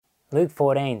Luke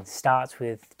 14 starts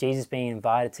with Jesus being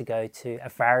invited to go to a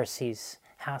Pharisee's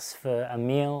house for a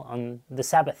meal on the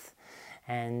Sabbath.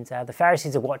 And the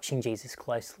Pharisees are watching Jesus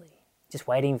closely, just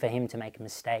waiting for him to make a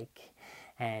mistake.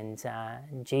 And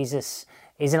Jesus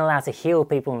isn't allowed to heal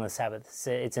people on the Sabbath.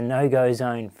 It's a no-go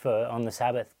zone on the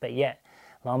Sabbath. But yet,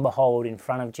 lo and behold, in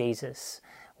front of Jesus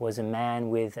was a man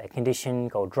with a condition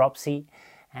called dropsy.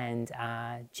 And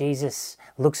Jesus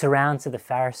looks around to the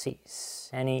Pharisees,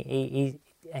 and he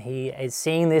is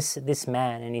seeing this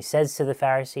man, and he says to the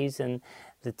Pharisees and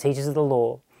the teachers of the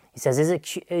law, he says,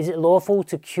 is it lawful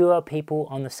to cure people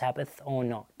on the Sabbath or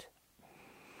not?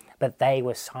 But they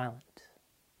were silent.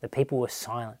 The people were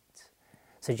silent.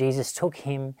 So Jesus took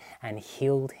him and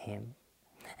healed him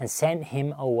and sent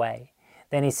him away.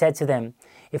 Then he said to them,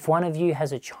 if one of you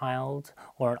has a child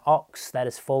or an ox that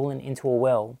has fallen into a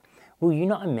well, will you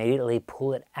not immediately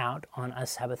pull it out on a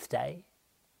Sabbath day?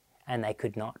 And they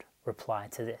could not reply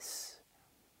to this.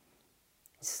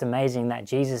 It's amazing that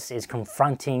Jesus is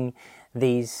confronting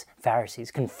these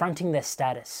Pharisees, confronting their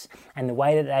status and the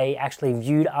way that they actually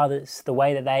viewed others, the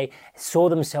way that they saw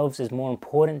themselves as more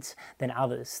important than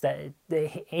others. That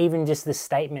even just this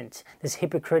statement, this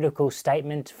hypocritical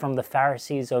statement from the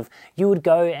Pharisees of, you would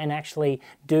go and actually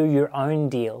do your own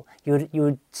deal. You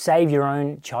would save your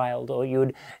own child, or you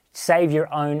would save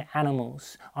your own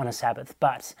animals on a Sabbath.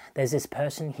 But there's this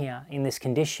person here in this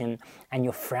condition, and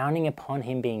you're frowning upon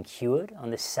him being cured on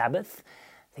this Sabbath.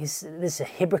 This is a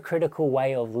hypocritical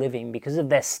way of living because of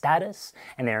their status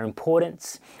and their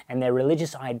importance and their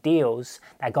religious ideals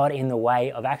that got in the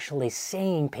way of actually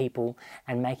seeing people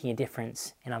and making a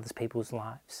difference in other people's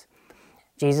lives.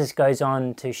 Jesus goes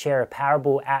on to share a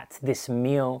parable at this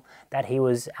meal that he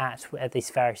was at this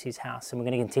Pharisee's house. And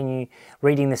we're going to continue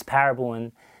reading this parable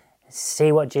and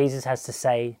see what Jesus has to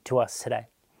say to us today.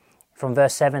 From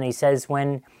verse 7, he says,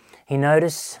 when he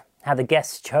noticed how the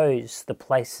guests chose the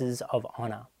places of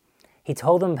honor, he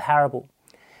told them a parable.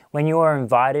 When you are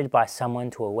invited by someone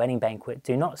to a wedding banquet,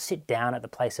 do not sit down at the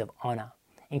place of honor,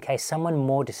 in case someone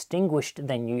more distinguished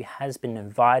than you has been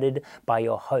invited by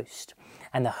your host.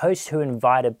 And the host who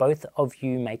invited both of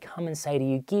you may come and say to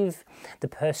you, give the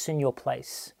person your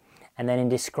place. And then in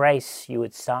disgrace, you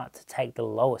would start to take the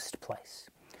lowest place.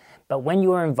 But when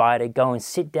you are invited, go and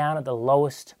sit down at the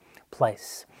lowest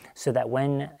place, so that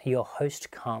when your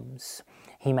host comes,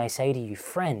 he may say to you,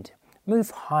 friend, move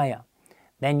higher.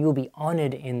 Then you'll be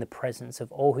honored in the presence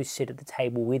of all who sit at the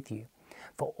table with you.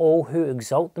 For all who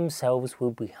exalt themselves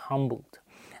will be humbled,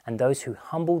 and those who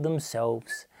humble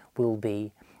themselves will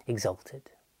be exalted.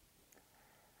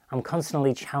 I'm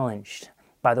constantly challenged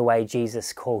by the way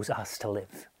Jesus calls us to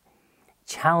live.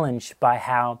 Challenged by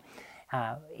how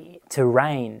to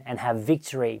reign and have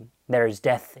victory, there is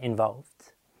death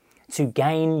involved. To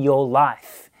gain your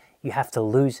life, you have to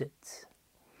lose it.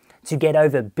 To get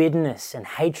over bitterness and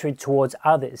hatred towards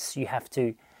others, you have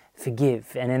to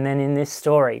forgive. And then in this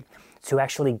story, to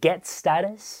actually get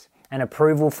status and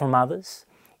approval from others,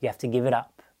 you have to give it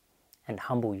up and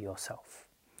humble yourself.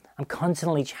 I'm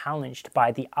constantly challenged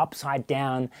by the upside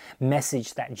down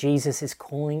message that Jesus is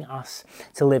calling us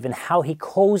to live, and how he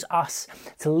calls us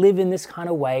to live in this kind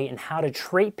of way, and how to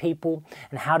treat people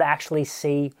and how to actually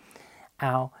see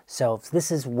ourselves.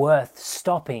 This is worth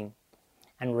stopping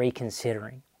and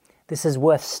reconsidering. This is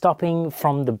worth stopping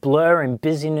from the blur and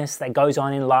busyness that goes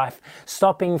on in life,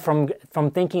 stopping from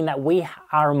thinking that we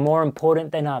are more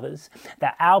important than others,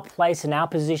 that our place and our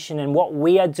position and what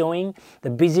we are doing, the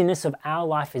busyness of our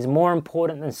life is more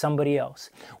important than somebody else.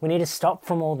 We need to stop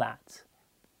from all that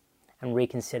and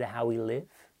reconsider how we live,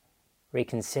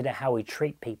 reconsider how we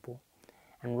treat people,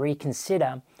 and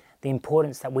reconsider the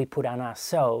importance that we put on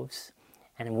ourselves,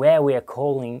 and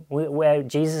where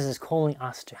Jesus is calling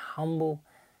us to humble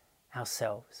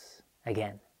ourselves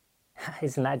again.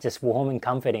 Isn't that just warm and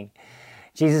comforting?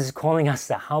 Jesus is calling us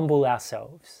to humble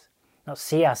ourselves, not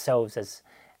see ourselves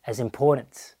as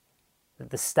important. That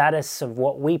the status of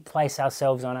what we place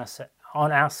ourselves on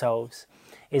ourselves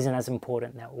isn't as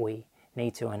important that we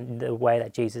need to, and the way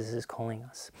that Jesus is calling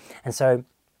us. And so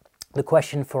the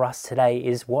question for us today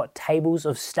is, what tables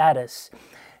of status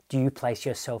do you place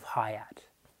yourself high at?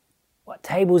 What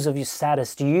tables of your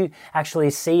status do you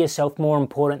actually see yourself more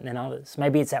important than others?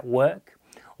 Maybe it's at work,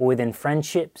 or within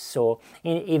friendships, or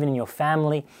even in your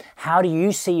family. How do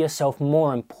you see yourself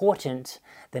more important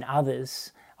than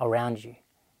others around you?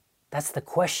 That's the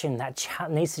question that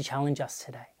needs to challenge us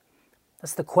today.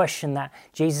 That's the question that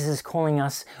Jesus is calling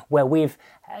us, where we've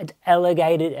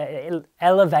elevated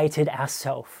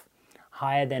ourselves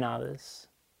higher than others,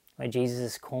 where Jesus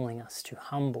is calling us to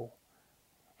humble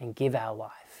and give our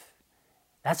life.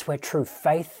 That's where true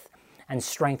faith and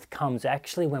strength comes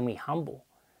actually when we humble.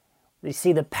 We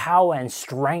see the power and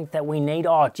strength that we need.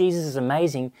 Oh, Jesus is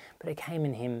amazing, but it came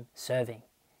in him serving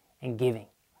and giving.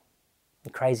 The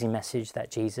crazy message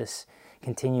that Jesus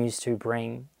continues to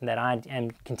bring, that I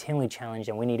am continually challenged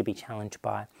and we need to be challenged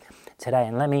by today.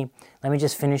 And let me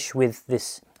just finish with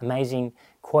this amazing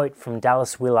quote from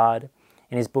Dallas Willard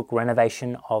in his book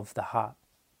Renovation of the Heart.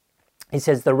 He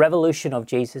says, "The revolution of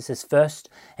Jesus is first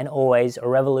and always a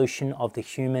revolution of the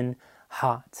human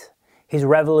heart. His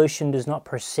revolution does not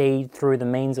proceed through the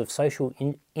means of social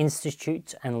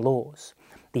institutes and laws,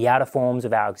 the outer forms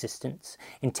of our existence,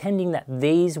 intending that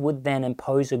these would then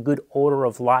impose a good order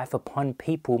of life upon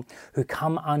people who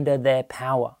come under their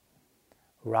power.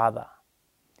 Rather,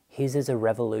 his is a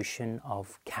revolution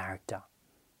of character,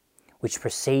 which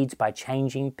proceeds by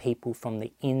changing people from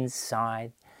the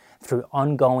inside through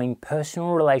ongoing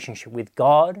personal relationship with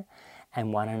God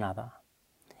and one another.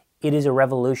 It is a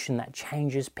revolution that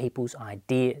changes people's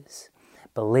ideas,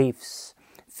 beliefs,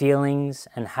 feelings,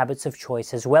 and habits of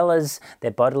choice, as well as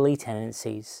their bodily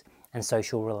tendencies and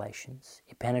social relations.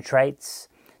 It penetrates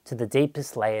to the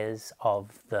deepest layers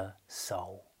of the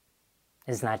soul."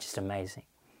 Isn't that just amazing?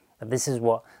 But this is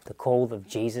what the call of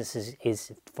Jesus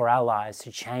is for our lives,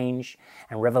 to change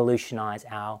and revolutionize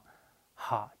our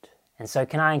heart. And so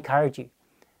can I encourage you,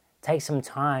 take some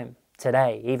time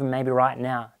today, even maybe right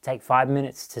now, take 5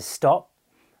 minutes to stop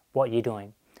what you're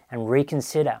doing and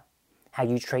reconsider how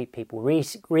you treat people.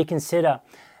 Reconsider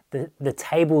the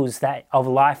tables of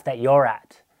life that you're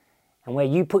at and where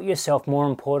you put yourself more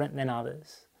important than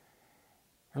others.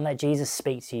 And let Jesus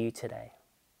speak to you today.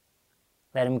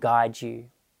 Let him guide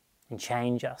you and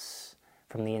change us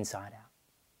from the inside out.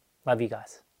 Love you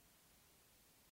guys.